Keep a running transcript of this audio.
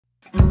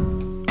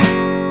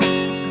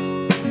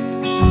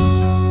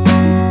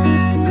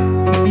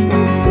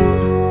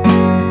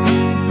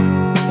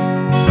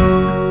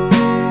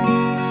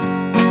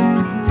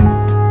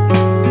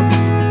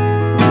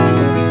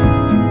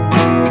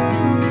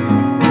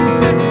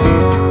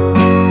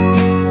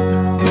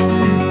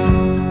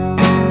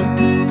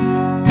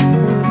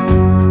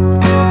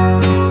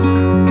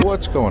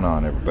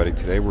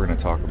Today we're going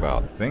to talk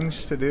about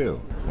things to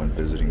do when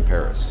visiting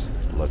Paris.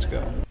 Let's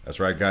go. That's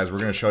right, guys. We're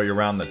going to show you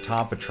around the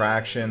top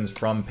attractions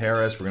from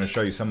Paris. We're going to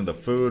show you some of the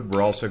food.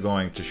 We're also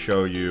going to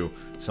show you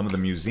some of the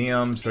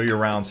museums, show you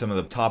around some of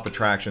the top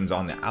attractions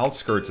on the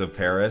outskirts of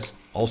Paris.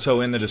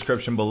 Also in the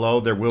description below,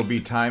 there will be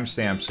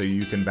timestamps so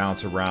you can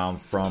bounce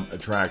around from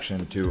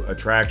attraction to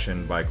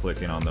attraction by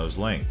clicking on those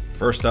links.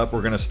 First up, we're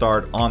going to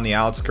start on the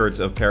outskirts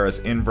of Paris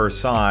in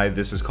Versailles.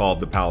 This is called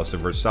the Palace of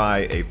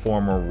Versailles, a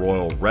former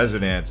royal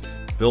residence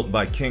built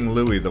by King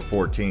Louis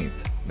XIV.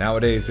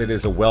 Nowadays, it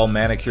is a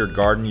well-manicured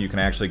garden. You can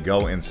actually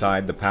go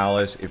inside the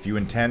palace. If you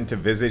intend to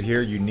visit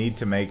here, you need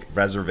to make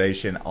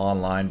reservation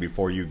online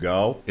before you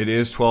go. It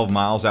is 12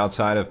 miles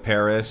outside of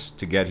Paris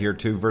to get here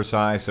to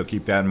Versailles, so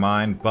keep that in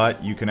mind.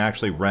 But you can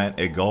actually rent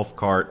a golf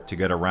cart to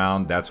get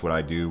around. That's what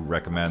I do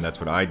recommend. That's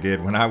what I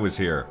did when I was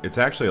here. It's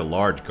actually a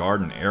large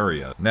garden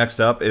area. Next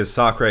up is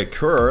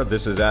Sacré-Cœur.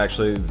 This is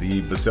actually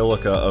the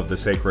Basilica of the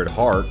Sacred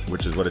Heart,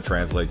 which is what it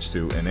translates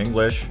to in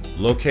English.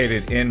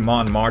 Located in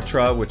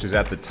Montmartre, which is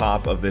at the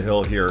top of the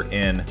hill here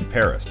in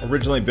Paris.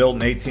 Originally built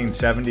in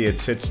 1870, it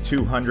sits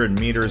 200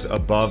 meters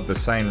above the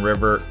Seine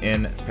River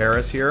in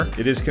Paris here.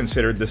 It is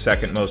considered the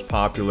second most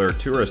popular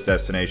tourist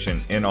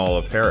destination in all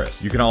of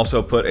Paris. You can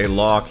also put a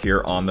lock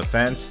here on the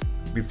fence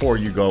before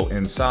you go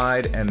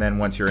inside, and then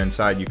once you're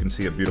inside you can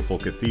see a beautiful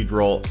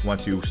cathedral.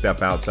 Once you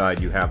step outside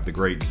you have the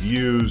great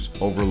views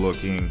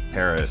overlooking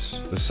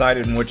Paris. The site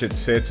in which it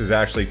sits is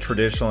actually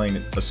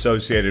traditionally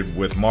associated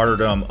with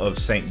martyrdom of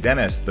Saint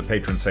Denis, the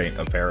patron saint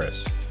of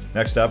Paris.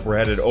 Next up, we're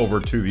headed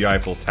over to the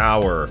Eiffel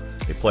Tower,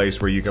 a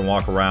place where you can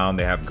walk around.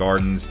 They have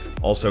gardens.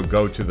 Also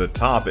go to the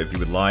top if you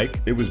would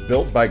like. It was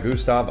built by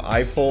Gustave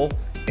Eiffel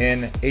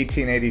in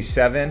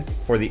 1887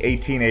 for the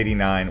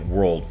 1889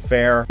 World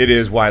Fair. It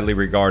is widely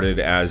regarded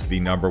as the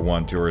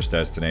 #1 tourist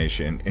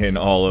destination in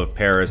all of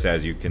Paris,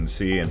 as you can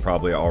see and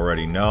probably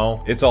already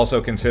know. It's also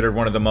considered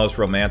one of the most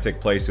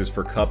romantic places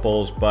for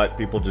couples, but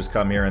people just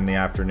come here in the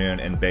afternoon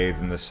and bathe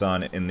in the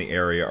sun in the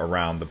area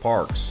around the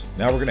parks.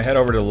 Now we're going to head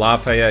over to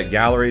Lafayette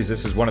Galleries.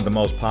 This is one of the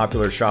most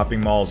popular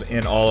shopping malls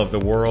in all of the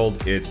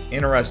world. It's an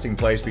interesting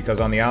place because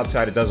on the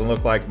outside it doesn't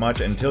look like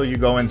much until you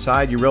go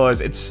inside. You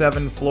realize it's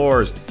 7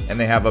 floors and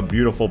they have a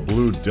beautiful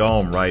blue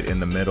dome right in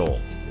the middle.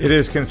 It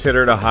is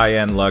considered a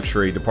high-end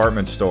luxury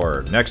department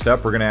store. Next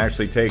up, we're going to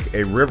actually take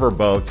a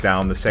riverboat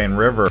down the Seine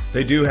River.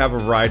 They do have a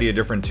variety of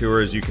different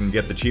tours. You can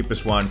get the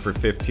cheapest one for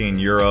 15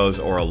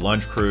 euros, or a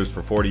lunch cruise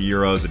for 40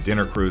 euros, a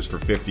dinner cruise for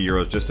 50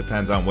 euros. Just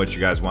depends on what you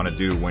guys want to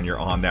do when you're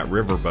on that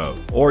riverboat.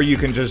 Or you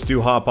can just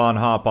do hop on,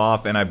 hop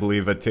off, and I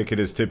believe a ticket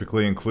is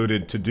typically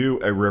included to do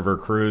a river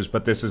cruise,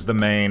 but this is the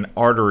main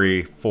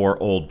artery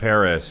for Old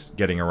Paris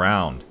getting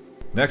around.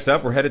 Next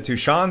up, we're headed to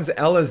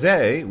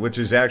Champs-Elysees, which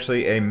is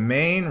actually a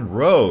main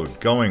road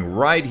going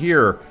right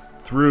here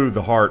through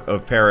the heart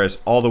of Paris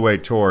all the way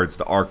towards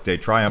the Arc de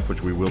Triomphe,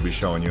 which we will be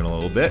showing you in a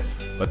little bit.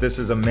 But this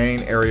is a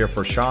main area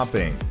for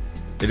shopping.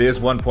 It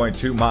is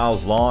 1.2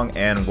 miles long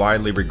and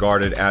widely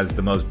regarded as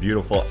the most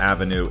beautiful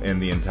avenue in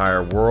the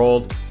entire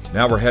world.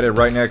 Now we're headed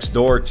right next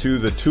door to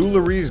the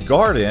Tuileries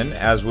Garden.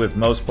 As with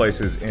most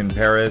places in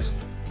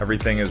Paris,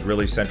 everything is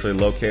really centrally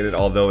located,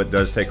 although it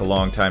does take a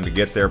long time to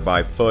get there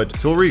by foot.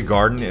 Tuileries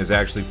Garden is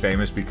actually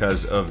famous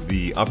because of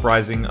the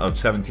uprising of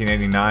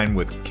 1789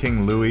 with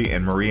King Louis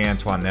and Marie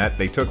Antoinette.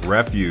 They took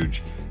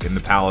refuge in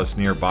the palace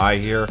nearby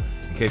here.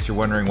 In case you're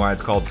wondering why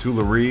it's called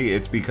Tuileries,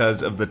 it's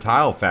because of the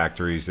tile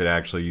factories that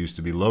actually used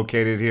to be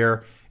located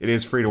here. It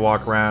is free to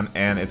walk around,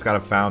 and it's got a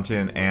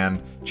fountain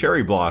and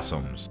cherry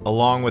blossoms,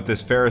 along with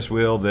this Ferris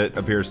wheel that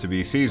appears to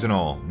be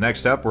seasonal.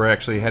 Next up, we're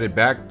actually headed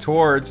back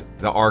towards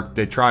the Arc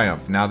de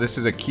Triomphe. Now, this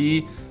is a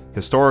key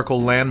historical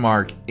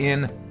landmark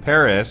in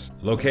Paris,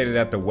 located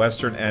at the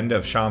western end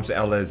of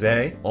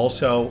Champs-Elysees,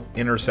 also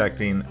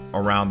intersecting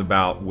a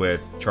roundabout with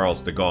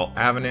Charles de Gaulle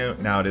Avenue.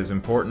 Now, it is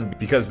important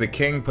because the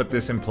king put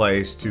this in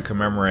place to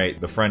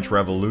commemorate the French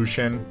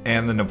Revolution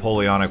and the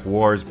Napoleonic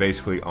Wars,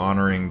 basically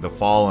honoring the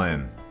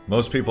fallen.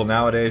 Most people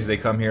nowadays, they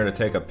come here to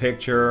take a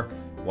picture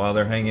while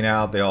they're hanging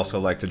out. They also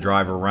like to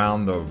drive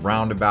around the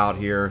roundabout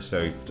here.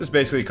 So just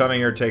basically coming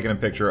here, taking a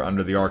picture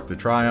under the Arc de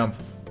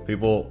Triomphe.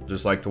 People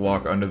just like to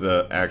walk under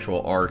the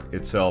actual arc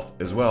itself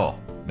as well.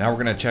 Now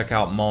we're going to check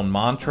out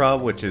Montmartre,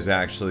 which is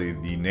actually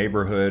the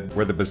neighborhood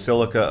where the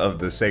Basilica of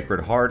the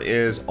Sacred Heart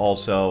is.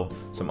 Also,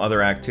 some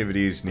other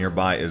activities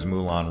nearby is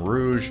Moulin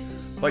Rouge.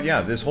 But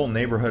yeah, this whole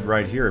neighborhood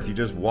right here, if you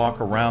just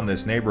walk around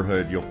this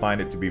neighborhood, you'll find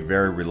it to be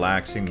very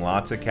relaxing.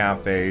 Lots of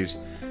cafes,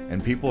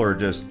 and people are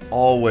just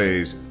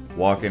always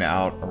walking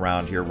out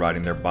around here,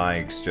 riding their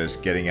bikes,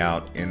 just getting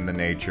out in the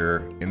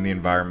nature, in the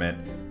environment.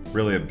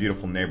 Really a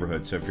beautiful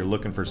neighborhood. So if you're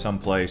looking for some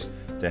place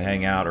to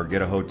hang out or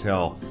get a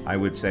hotel, I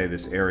would say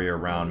this area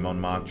around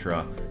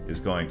Montmartre is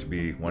going to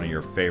be one of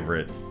your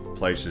favorite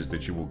places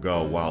that you will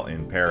go while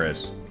in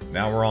Paris.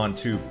 Now we're on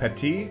to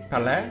Petit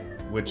Palais,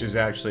 which is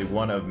actually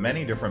one of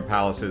many different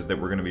palaces that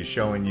we're going to be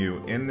showing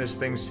you in this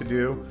Things to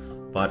Do,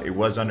 but it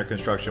was under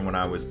construction when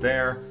I was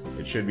there.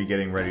 It should be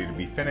getting ready to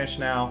be finished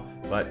now,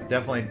 but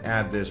definitely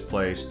add this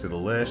place to the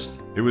list.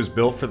 It was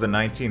built for the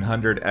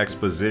 1900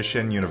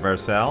 Exposition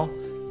Universelle,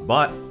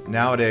 but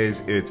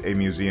nowadays it's a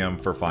museum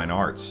for fine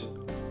arts.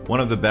 One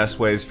of the best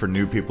ways for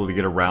new people to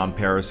get around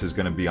Paris is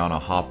going to be on a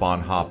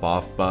hop-on,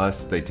 hop-off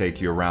bus. They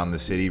take you around the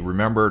city.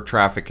 Remember,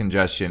 traffic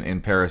congestion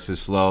in Paris is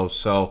slow,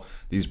 so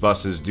these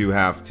buses do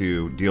have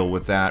to deal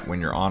with that when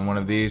you're on one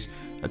of these.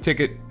 A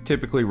ticket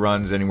typically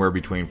runs anywhere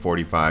between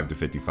 $45 to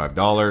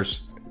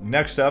 $55.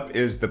 Next up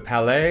is the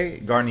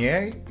Palais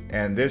Garnier,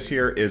 and this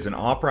here is an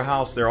opera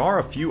house. There are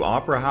a few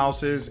opera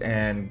houses,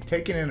 and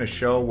taking in a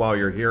show while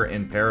you're here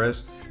in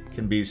Paris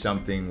can be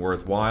something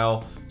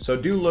worthwhile. So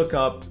do look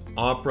up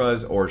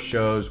operas or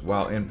shows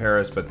while in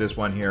Paris, but this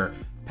one here,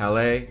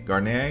 Palais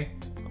Garnier,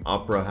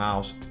 opera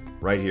house,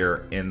 right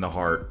here in the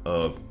heart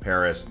of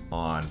Paris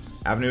on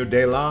Avenue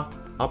de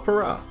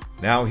l'Opéra.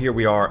 Now here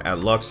we are at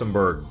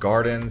Luxembourg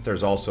Gardens.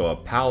 There's also a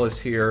palace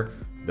here.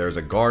 There's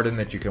a garden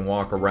that you can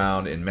walk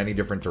around in many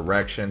different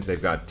directions.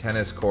 They've got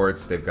tennis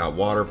courts, they've got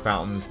water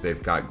fountains,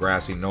 they've got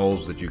grassy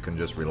knolls that you can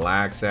just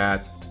relax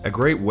at. A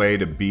great way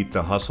to beat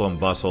the hustle and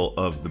bustle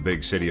of the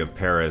big city of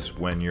Paris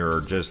when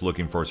you're just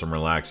looking for some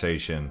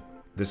relaxation.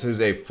 This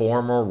is a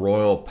former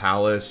royal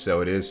palace,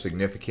 so it is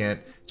significant.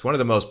 It's one of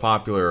the most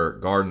popular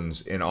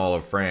gardens in all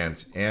of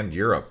France and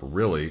Europe,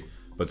 really,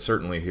 but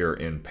certainly here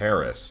in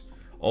Paris.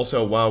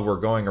 Also, while we're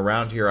going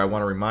around here, I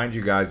want to remind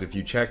you guys, if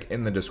you check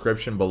in the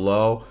description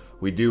below,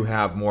 we do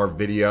have more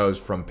videos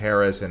from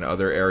Paris and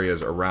other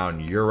areas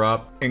around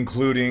Europe,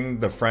 including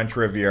the French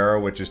Riviera,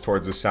 which is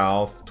towards the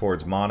south,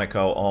 towards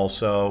Monaco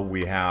also.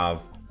 We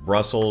have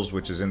Brussels,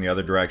 which is in the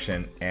other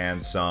direction,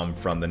 and some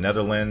from the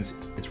Netherlands.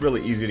 It's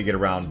really easy to get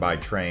around by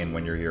train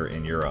when you're here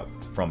in Europe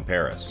from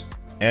Paris.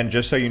 And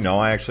just so you know,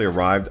 I actually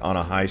arrived on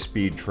a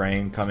high-speed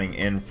train coming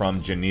in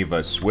from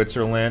Geneva,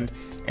 Switzerland,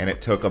 and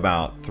it took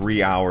about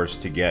 3 hours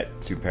to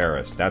get to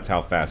Paris. That's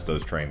how fast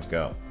those trains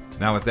go.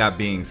 Now, with that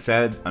being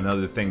said,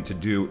 another thing to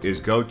do is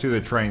go to the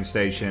train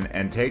station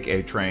and take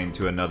a train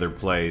to another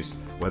place,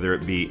 whether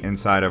it be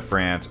inside of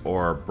France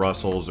or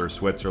Brussels or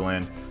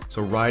Switzerland.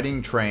 So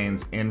riding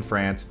trains in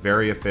France,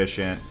 very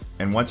efficient.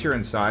 And once you're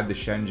inside the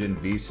Schengen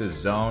visa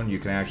zone, you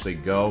can actually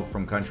go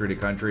from country to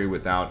country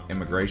without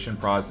immigration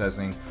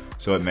processing,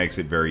 so it makes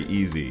it very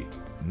easy.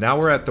 Now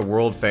we're at the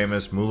world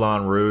famous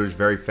Moulin Rouge,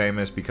 very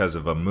famous because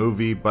of a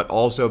movie, but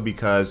also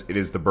because it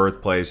is the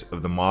birthplace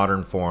of the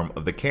modern form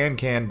of the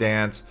can-can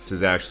dance. This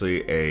is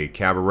actually a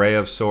cabaret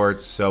of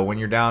sorts, so when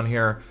you're down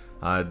here,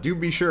 do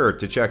be sure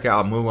to check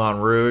out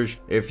Moulin Rouge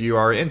if you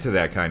are into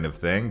that kind of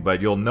thing,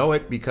 but you'll know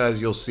it because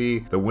you'll see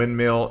the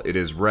windmill. It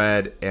is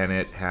red and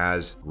it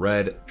has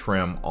red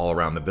trim all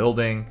around the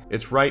building.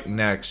 It's right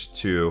next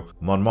to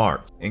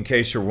Montmarte. In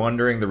case you're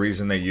wondering, the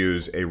reason they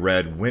use a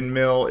red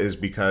windmill is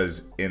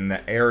because in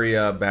the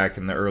area back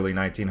in the early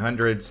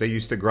 1900s, they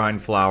used to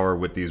grind flour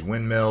with these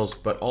windmills,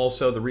 but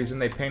also the reason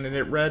they painted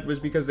it red was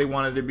because they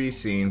wanted to be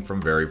seen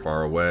from very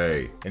far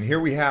away. And here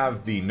we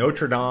have the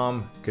Notre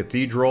Dame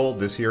Cathedral.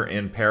 This here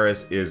in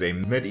Paris is a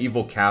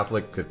medieval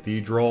Catholic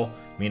cathedral,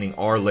 meaning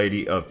Our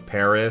Lady of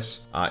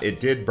Paris.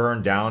 It did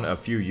burn down a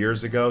few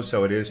years ago,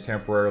 so it is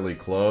temporarily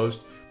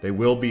closed. They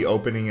will be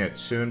opening it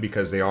soon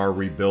because they are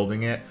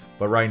rebuilding it,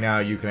 but right now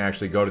you can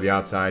actually go to the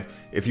outside.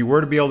 If you were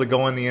to be able to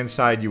go on the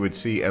inside, you would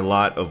see a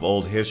lot of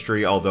old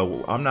history,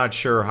 although I'm not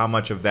sure how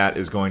much of that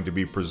is going to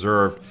be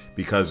preserved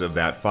because of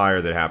that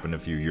fire that happened a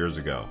few years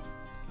ago.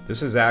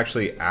 This is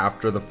actually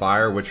after the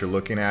fire, what you're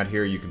looking at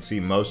here. You can see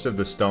most of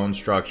the stone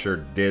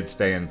structure did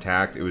stay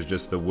intact. It was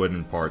just the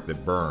wooden part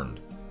that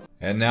burned.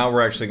 And now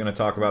we're actually going to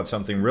talk about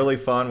something really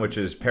fun, which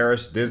is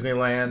Paris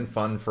Disneyland.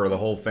 Fun for the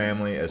whole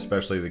family,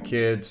 especially the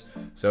kids.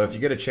 So if you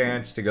get a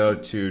chance to go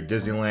to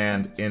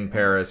Disneyland in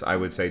Paris, I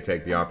would say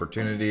take the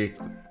opportunity.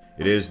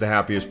 It is the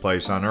happiest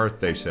place on earth,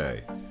 they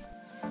say.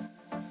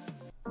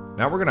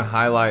 Now we're going to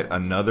highlight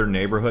another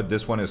neighborhood.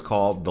 This one is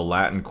called the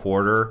Latin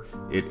Quarter.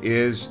 It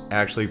is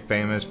actually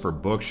famous for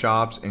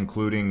bookshops,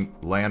 including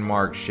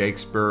landmark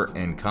Shakespeare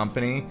and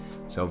Company.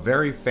 So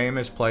very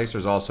famous place.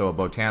 There's also a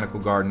botanical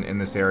garden in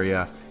this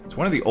area. It's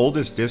one of the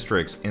oldest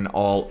districts in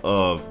all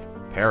of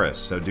Paris,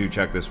 so do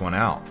check this one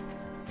out.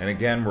 And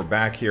again, we're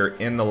back here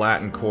in the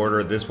Latin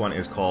Quarter. This one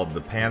is called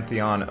the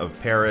Pantheon of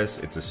Paris.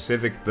 It's a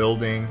civic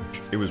building.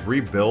 It was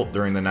rebuilt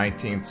during the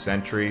 19th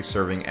century,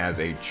 serving as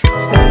a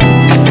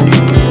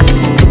church.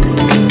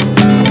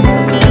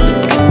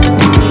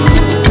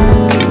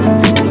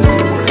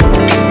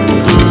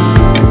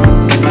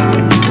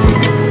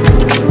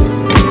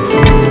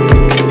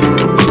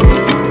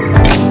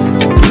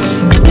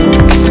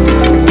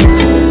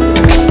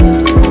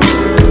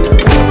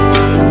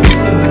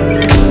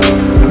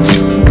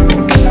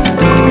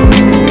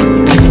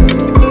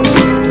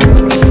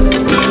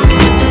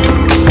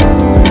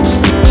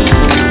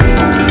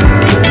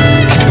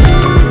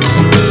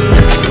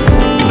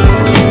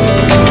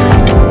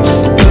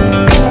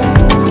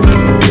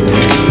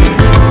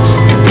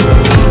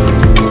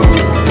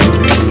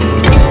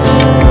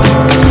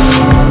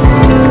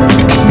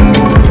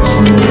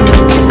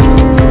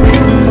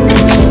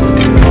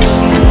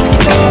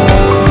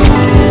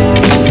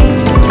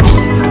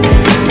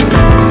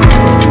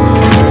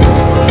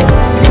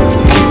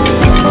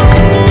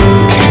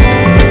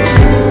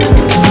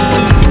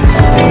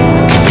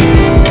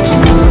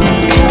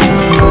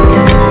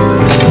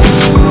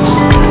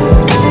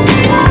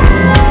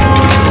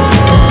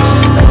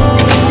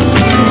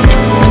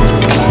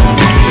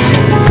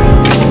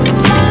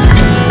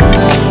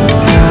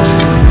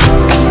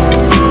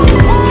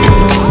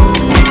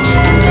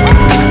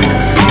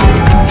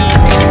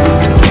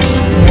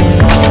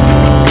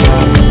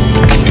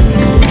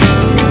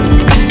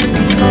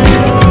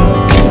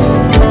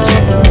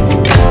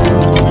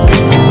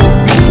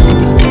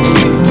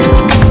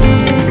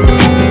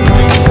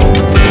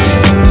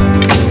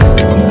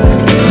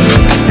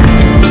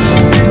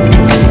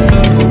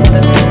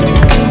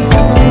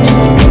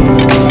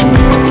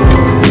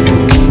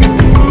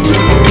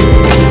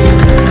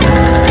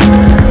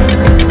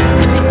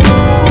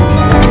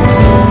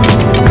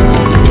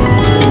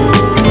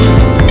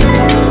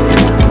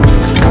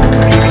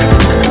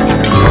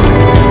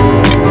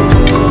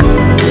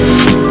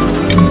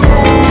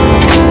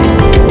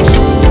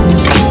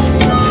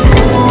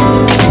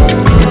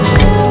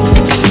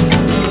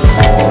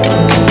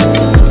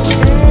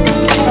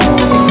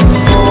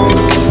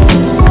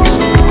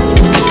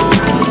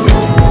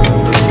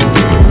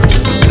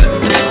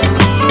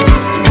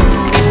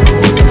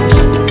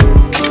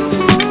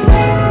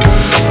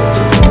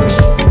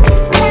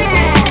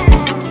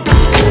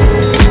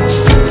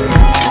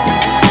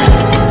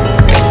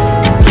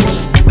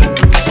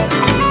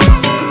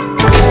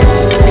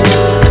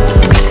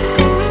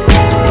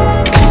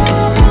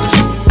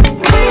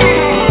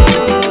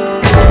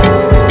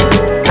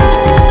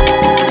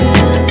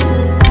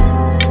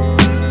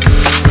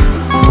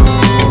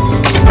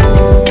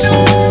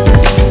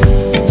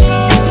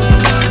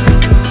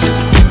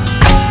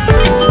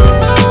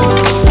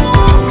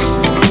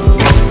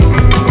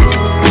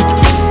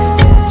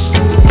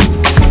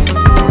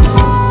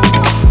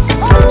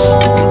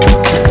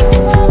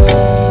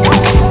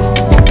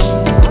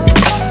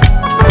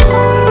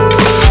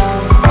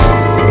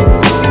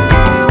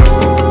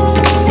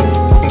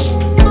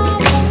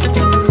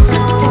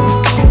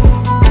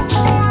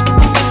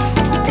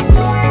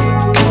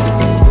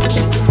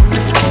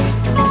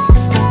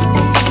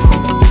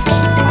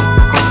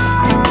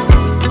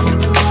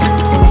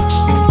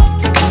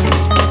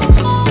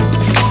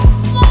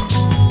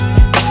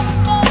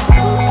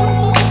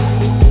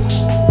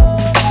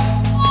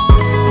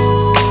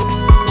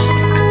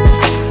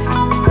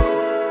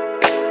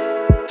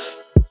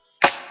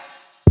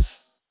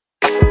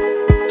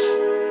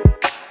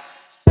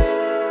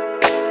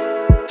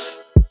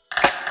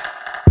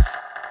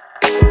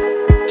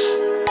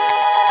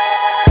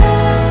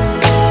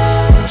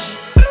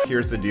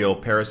 the deal.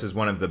 Paris is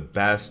one of the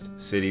best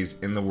cities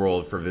in the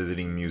world for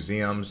visiting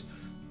museums.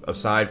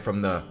 Aside from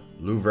the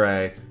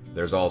Louvre,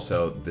 there's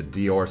also the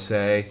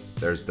d'Orsay,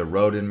 there's the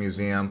Rodin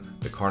Museum,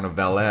 the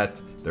Carnavalet,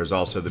 there's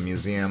also the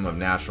Museum of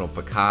National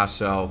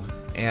Picasso,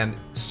 and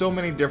so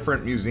many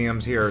different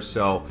museums here.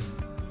 So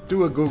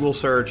do a Google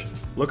search,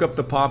 look up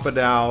the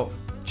Pompidou,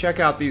 check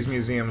out these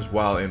museums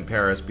while in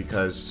Paris,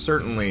 because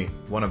certainly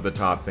one of the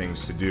top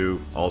things to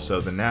do.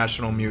 Also the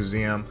National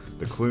Museum,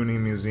 the Cluny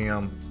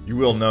Museum. You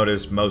will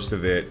notice most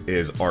of it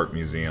is art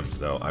museums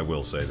though, I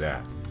will say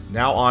that.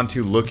 Now on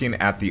to looking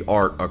at the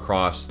art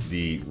across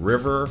the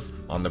river,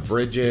 on the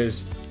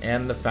bridges,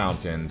 and the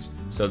fountains.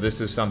 So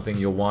this is something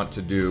you'll want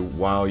to do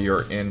while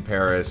you're in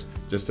Paris,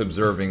 just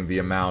observing the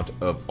amount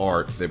of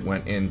art that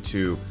went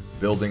into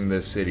building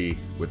this city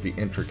with the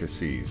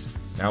intricacies.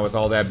 Now with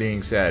all that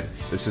being said,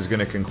 this is going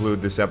to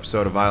conclude this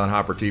episode of Island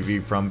Hopper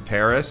TV from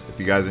Paris. If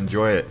you guys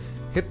enjoy it,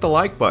 hit the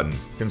like button.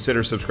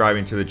 Consider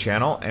subscribing to the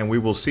channel, and we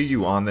will see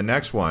you on the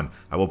next one.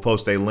 I will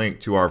post a link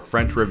to our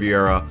French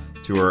Riviera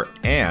tour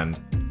and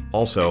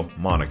also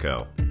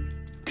Monaco.